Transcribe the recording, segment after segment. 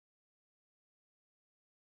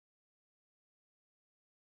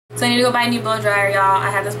So I need to go buy a new blow dryer, y'all. I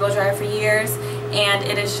had this blow dryer for years, and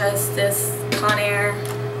it is just this Conair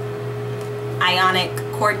Ionic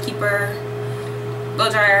cord keeper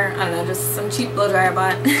blow dryer. I don't know, just some cheap blow dryer I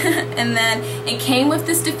bought. And then it came with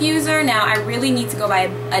this diffuser. Now I really need to go buy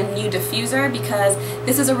a new diffuser because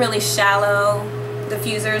this is a really shallow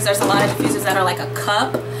diffusers. There's a lot of diffusers that are like a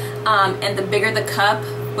cup, and the bigger the cup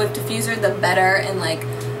with diffuser, the better, and like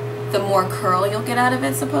the more curl you'll get out of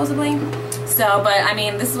it, supposedly. So, but I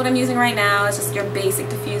mean, this is what I'm using right now. It's just your basic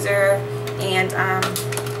diffuser, and I'm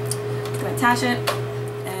gonna attach it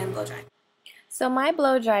and blow dry. So my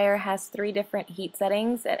blow dryer has 3 different heat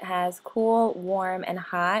settings. It has cool, warm, and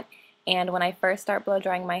hot. And when I first start blow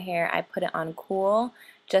drying my hair, I put it on cool,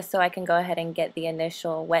 just so I can go ahead and get the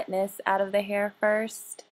initial wetness out of the hair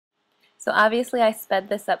first. So obviously I sped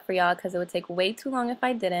this up for y'all because it would take way too long if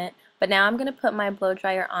I didn't. But now I'm going to put my blow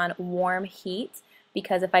dryer on warm heat,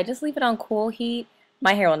 because if I just leave it on cool heat,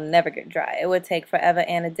 my hair will never get dry. It would take forever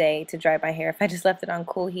and a day to dry my hair if I just left it on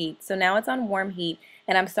cool heat. So now it's on warm heat,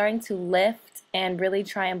 and I'm starting to lift and really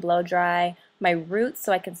try and blow dry my roots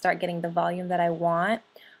so I can start getting the volume that I want.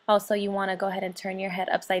 Also, you want to go ahead and turn your head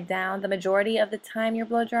upside down. The majority of the time you're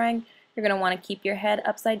blow drying, you're going to want to keep your head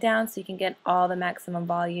upside down so you can get all the maximum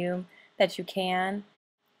volume that you can.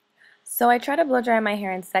 So I try to blow dry my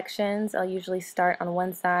hair in sections. I'll usually start on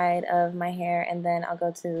one side of my hair, and then I'll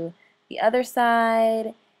go to the other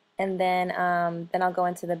side, and then I'll go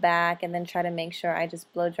into the back, and then try to make sure I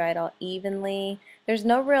just blow dry it all evenly. There's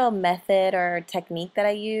no real method or technique that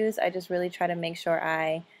I use. I just really try to make sure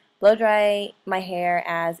I blow dry my hair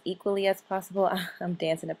as equally as possible. I'm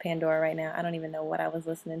dancing to Pandora right now. I don't even know what I was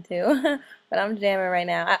listening to, but I'm jamming right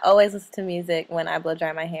now. I always listen to music when I blow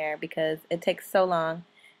dry my hair because it takes so long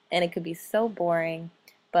and it could be so boring.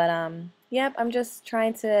 But yep, I'm just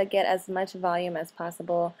trying to get as much volume as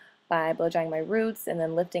possible by blow drying my roots and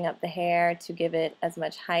then lifting up the hair to give it as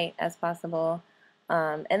much height as possible.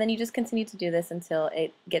 And then you just continue to do this until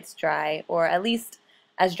it gets dry, or at least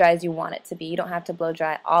as dry as you want it to be. You don't have to blow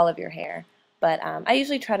dry all of your hair, but I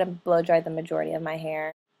usually try to blow dry the majority of my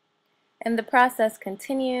hair. And the process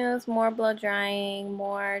continues, more blow drying,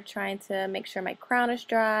 more trying to make sure my crown is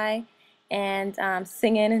dry, and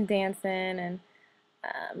singing and dancing, and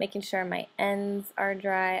making sure my ends are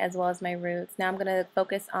dry as well as my roots. Now I'm going to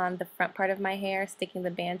focus on the front part of my hair, sticking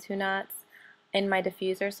the bantu knots in my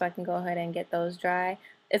diffuser so I can go ahead and get those dry.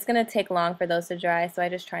 It's going to take long for those to dry, so I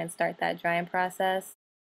just try and start that drying process,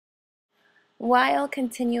 while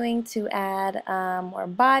continuing to add more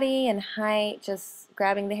body and height, just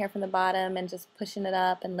grabbing the hair from the bottom and just pushing it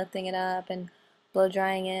up and lifting it up and blow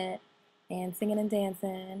drying it and singing and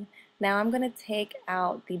dancing. Now I'm going to take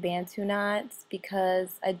out the bantu knots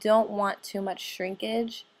because I don't want too much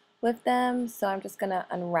shrinkage with them, so I'm just going to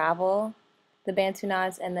unravel the bantu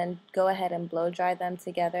knots and then go ahead and blow dry them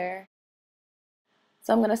together.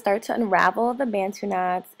 So I'm going to start to unravel the bantu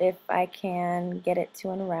knots if I can get it to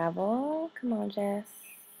unravel. Come on, Jess.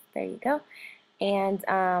 There you go. And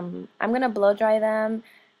I'm going to blow dry them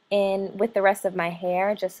in with the rest of my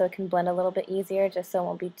hair just so it can blend a little bit easier, just so it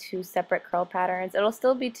won't be 2 separate curl patterns. It'll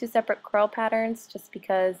still be 2 separate curl patterns just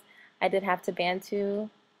because I did have to bantu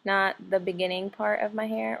knot the beginning part of my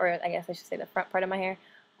hair, or I guess I should say the front part of my hair,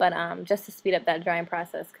 but just to speed up that drying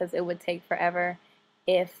process because it would take forever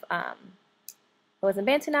if it wasn't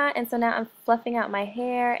bantu knot. And so now I'm fluffing out my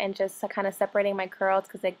hair and just kind of separating my curls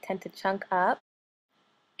because they tend to chunk up,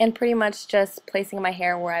 and pretty much just placing my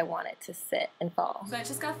hair where I want it to sit and fall. So I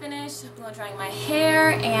just got finished blow drying my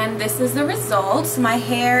hair, and this is the result. My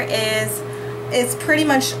hair is pretty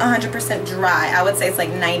much 100% dry. I would say it's like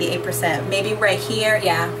 98%. Maybe right here,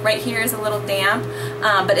 yeah, right here is a little damp.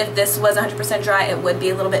 But if this was 100% dry, it would be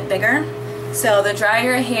a little bit bigger. So the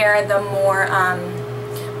drier your hair, the more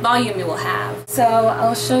volume you will have. So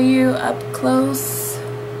I'll show you up close.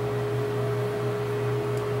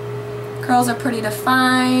 Curls are pretty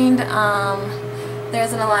defined. There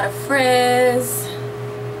isn't a lot of frizz.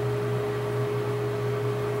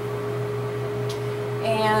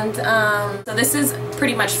 And so this is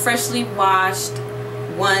pretty much freshly washed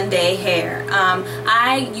one-day hair.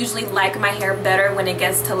 I usually like my hair better when it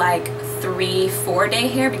gets to like 3-4 day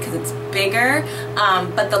hair because it's bigger,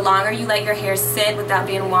 but the longer you let your hair sit without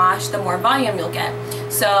being washed, the more volume you'll get.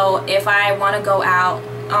 So if I want to go out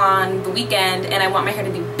on the weekend and I want my hair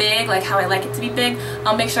to be big, like how I like it to be big,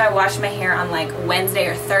 I'll make sure I wash my hair on like Wednesday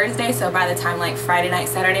or Thursday, so by the time like Friday night,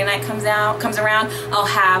 Saturday night comes around, I'll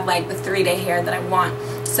have like the 3-day hair that I want.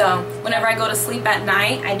 So whenever I go to sleep at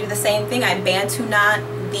night, I do the same thing. I bantu knot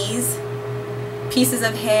these pieces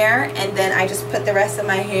of hair, and then I just put the rest of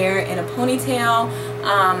my hair in a ponytail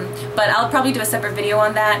But I'll probably do a separate video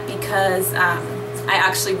on that because I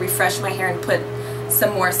actually refreshed my hair and put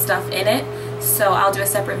some more stuff in it. So I'll do a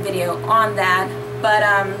separate video on that. But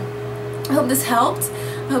I hope this helped.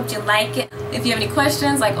 I hope you like it. If you have any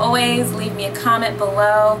questions, like always, leave me a comment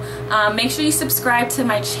below. Make sure you subscribe to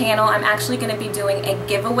my channel. I'm actually going to be doing a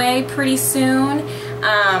giveaway pretty soon.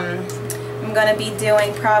 I'm going to be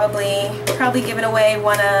doing probably giving away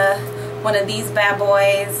one of these bad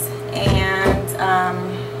boys, and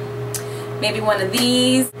maybe one of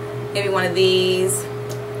these, maybe one of these.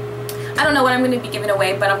 I don't know what I'm going to be giving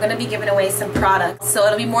away, but I'm going to be giving away some products. So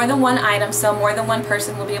it'll be more than one item, so more than one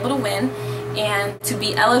person will be able to win. And to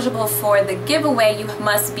be eligible for the giveaway, you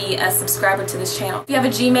must be a subscriber to this channel. If you have a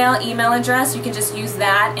Gmail email address, you can just use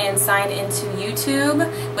that and sign into YouTube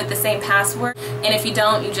with the same password. And if you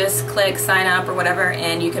don't, you just click sign up or whatever,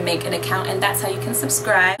 and you can make an account, and that's how you can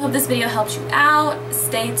subscribe. I hope this video helped you out.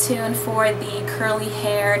 Stay tuned for the curly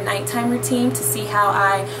hair nighttime routine to see how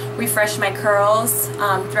I refresh my curls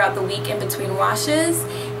throughout the week in between washes.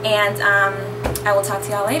 And I will talk to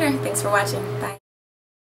y'all later. Thanks for watching. Bye.